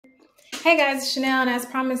Hey guys, it's Chanel, and as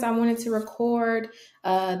promised, I wanted to record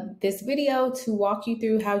this video to walk you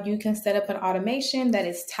through how you can set up an automation that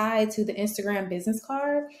is tied to the Instagram business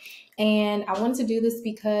card. And I wanted to do this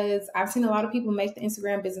because I've seen a lot of people make the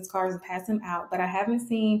Instagram business cards and pass them out, but I haven't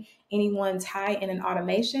seen anyone tie in an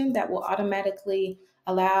automation that will automatically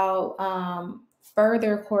allow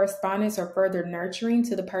further correspondence or further nurturing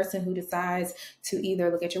to the person who decides to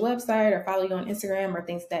either look at your website or follow you on Instagram or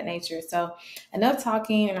things of that nature. So enough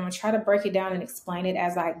talking, and I'm going to try to break it down and explain it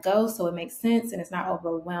as I go so it makes sense and it's not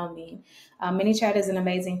overwhelming. Manychat is an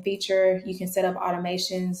amazing feature. You can set up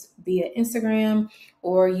automations via Instagram,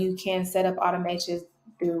 or you can set up automations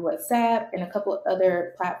through WhatsApp and a couple of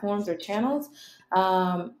other platforms or channels.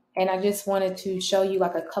 And I just wanted to show you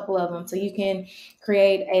like a couple of them. So you can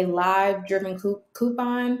create a live driven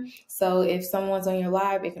coupon. So if someone's on your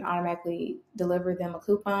live, it can automatically deliver them a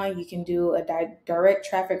coupon. You can do a direct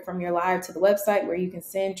traffic from your live to the website, where you can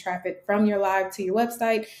send traffic from your live to your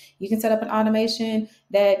website. You can set up an automation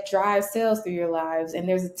that drives sales through your lives. And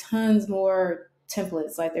there's tons more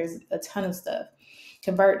templates. Like there's a ton of stuff.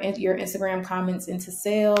 Convert your Instagram comments into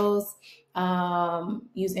sales.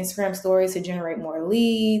 Use Instagram stories to generate more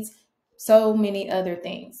leads, so many other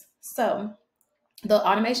things. So the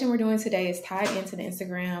automation we're doing today is tied into the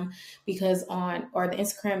Instagram the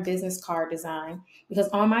Instagram business card design, because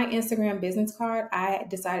on my Instagram business card, I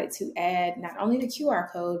decided to add not only the QR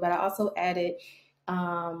code, but I also added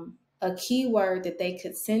a keyword that they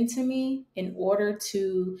could send to me in order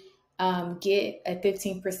to get a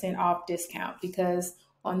 15% off discount. Because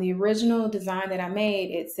on the original design that I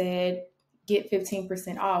made, it said get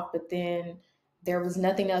 15% off, but then there was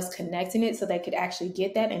nothing else connecting it so they could actually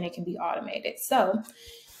get that, and it can be automated. So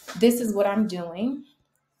this is what I'm doing.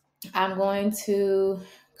 I'm going to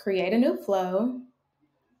create a new flow,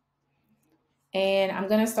 and I'm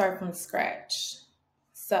going to start from scratch.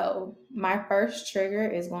 So my first trigger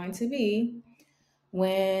is going to be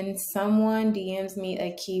when someone DMs me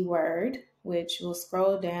a keyword, which will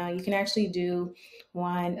scroll down. You can actually do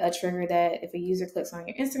a trigger that if a user clicks on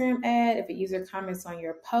your Instagram ad, if a user comments on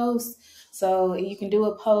your post. So you can do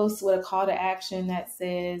a post with a call to action that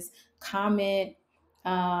says comment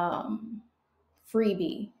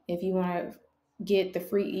freebie if you want to get the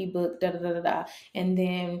free ebook, da da da da da. And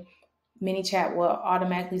then Manychat will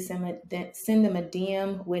automatically send them a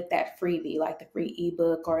DM with that freebie, like the free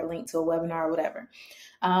ebook or a link to a webinar or whatever.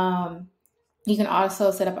 You can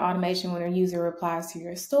also set up automation when a user replies to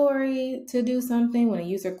your story to do something. When a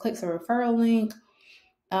user clicks a referral link,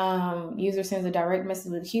 user sends a direct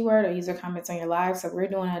message with a keyword, or user comments on your live. So we're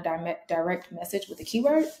doing a direct message with a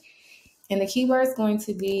keyword. And the keyword is going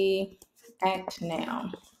to be act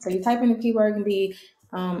now. So you type in the keyword, it can be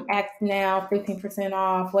act now, 15%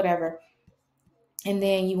 off, whatever. And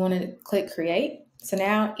then you want to click create. So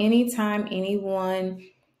now anytime anyone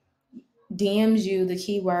DMs you the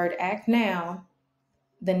keyword act now,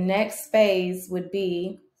 the next phase would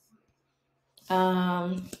be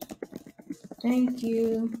thank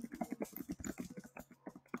you.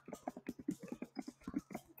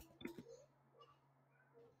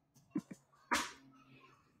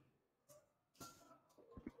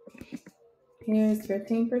 Here's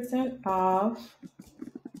 15% off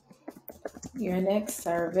your next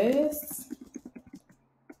service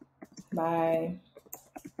by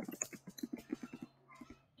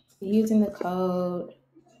using the code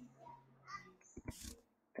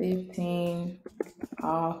 15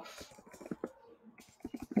 off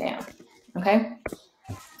now. Okay.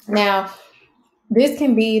 Now, this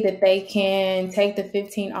can be that they can take the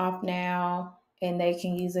 15 off now and they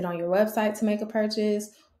can use it on your website to make a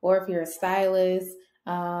purchase. Or if you're a stylist,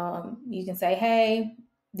 you can say, hey,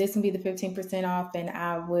 this can be the 15% off, and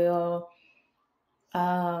I will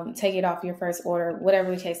take it off your first order,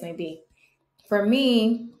 whatever the case may be. For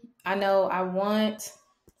me, I know I want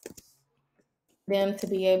them to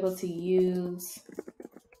be able to use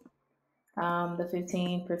the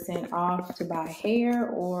 15% off to buy hair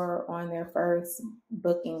or on their first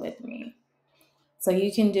booking with me. So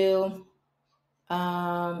you can do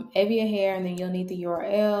Avia Hair, and then you'll need the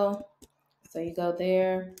URL. So you go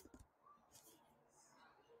there,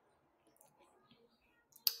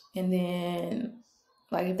 and then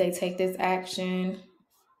like if they take this action,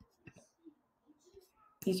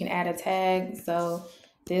 you can add a tag. So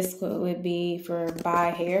this would be for buy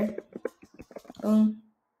hair. Boom.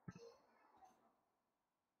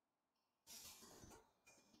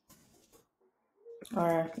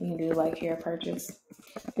 Or you can do like hair purchase,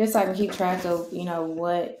 just so I can keep track of,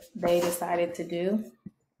 what they decided to do.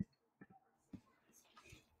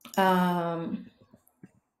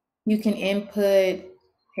 You can input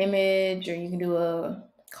image, or you can do a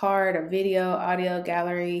card or video, audio,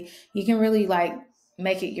 gallery. You can really like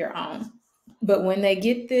make it your own. But when they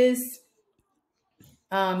get this,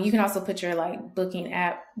 you can also put your like booking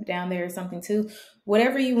app down there or something too.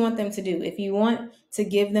 Whatever you want them to do. If you want to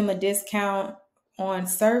give them a discount on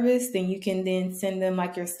service, then you can then send them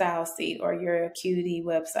like your style seat or your QD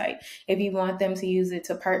website. If you want them to use it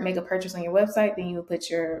to make a purchase on your website, then you will put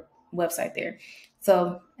your website there.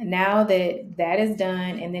 So now that that is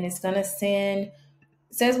done, and then it's going to send, it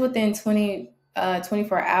says within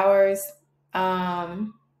 24 hours.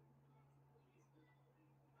 Oh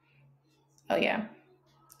yeah.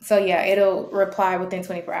 So yeah, it'll reply within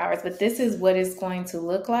 24 hours, but this is what it's going to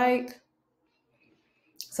look like.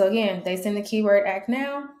 So again, they send the keyword act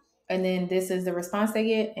now, and then this is the response they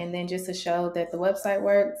get. And then just to show that the website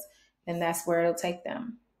works, then that's where it'll take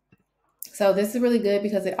them. So this is really good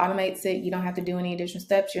because it automates it. You don't have to do any additional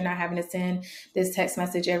steps. You're not having to send this text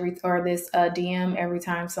message or this DM every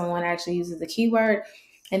time someone actually uses the keyword.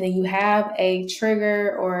 And then you have a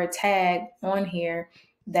trigger or a tag on here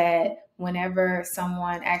that whenever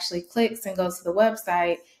someone actually clicks and goes to the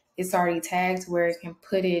website, it's already tagged where it can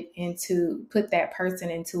put that person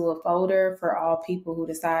into a folder for all people who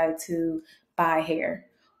decide to buy hair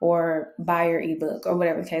or buy your ebook or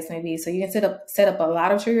whatever the case may be. So you can set up a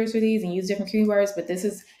lot of triggers for these and use different keywords, but this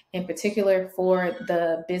is in particular for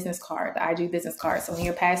the business card, the IG business card. So when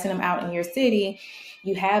you're passing them out in your city,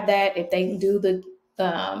 you have that. If they do the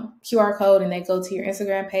QR code and they go to your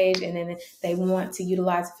Instagram page and then they want to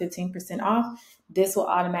utilize 15% off, this will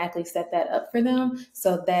automatically set that up for them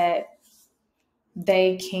so that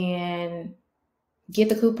they can get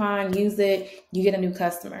the coupon, use it, you get a new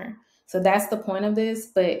customer. So that's the point of this,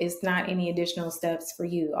 but it's not any additional steps for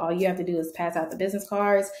you. All you have to do is pass out the business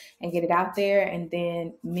cards and get it out there, and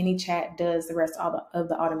then Manychat does the rest of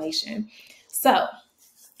the automation. So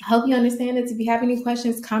I hope you understand this. If you have any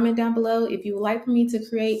questions, comment down below. If you would like for me to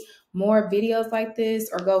create more videos like this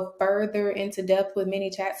or go further into depth with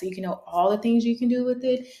Manychat so you can know all the things you can do with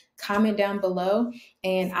it, comment down below.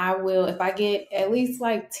 And I will, if I get at least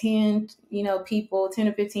like 10, 10 or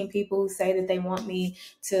 15 people who say that they want me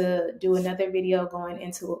to do another video going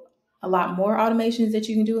into a lot more automations that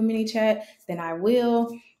you can do with Manychat, then I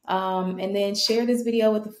will. And then share this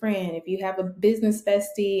video with a friend. If you have a business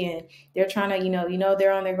bestie and they're trying to,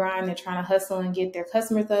 they're on their grind, they're trying to hustle and get their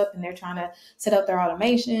customers up, and they're trying to set up their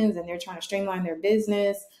automations and they're trying to streamline their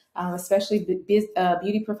business, especially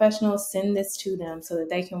beauty professionals, send this to them so that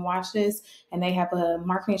they can watch this and they have a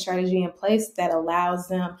marketing strategy in place that allows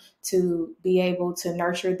them to be able to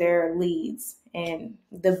nurture their leads. And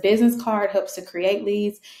the business card helps to create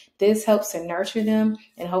leads. This helps to nurture them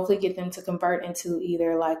and hopefully get them to convert into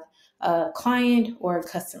either like a client or a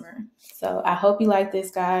customer. So I hope you like this,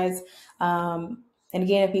 guys. And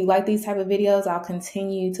again, if you like these type of videos, I'll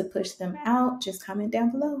continue to push them out. Just comment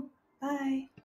down below. Bye.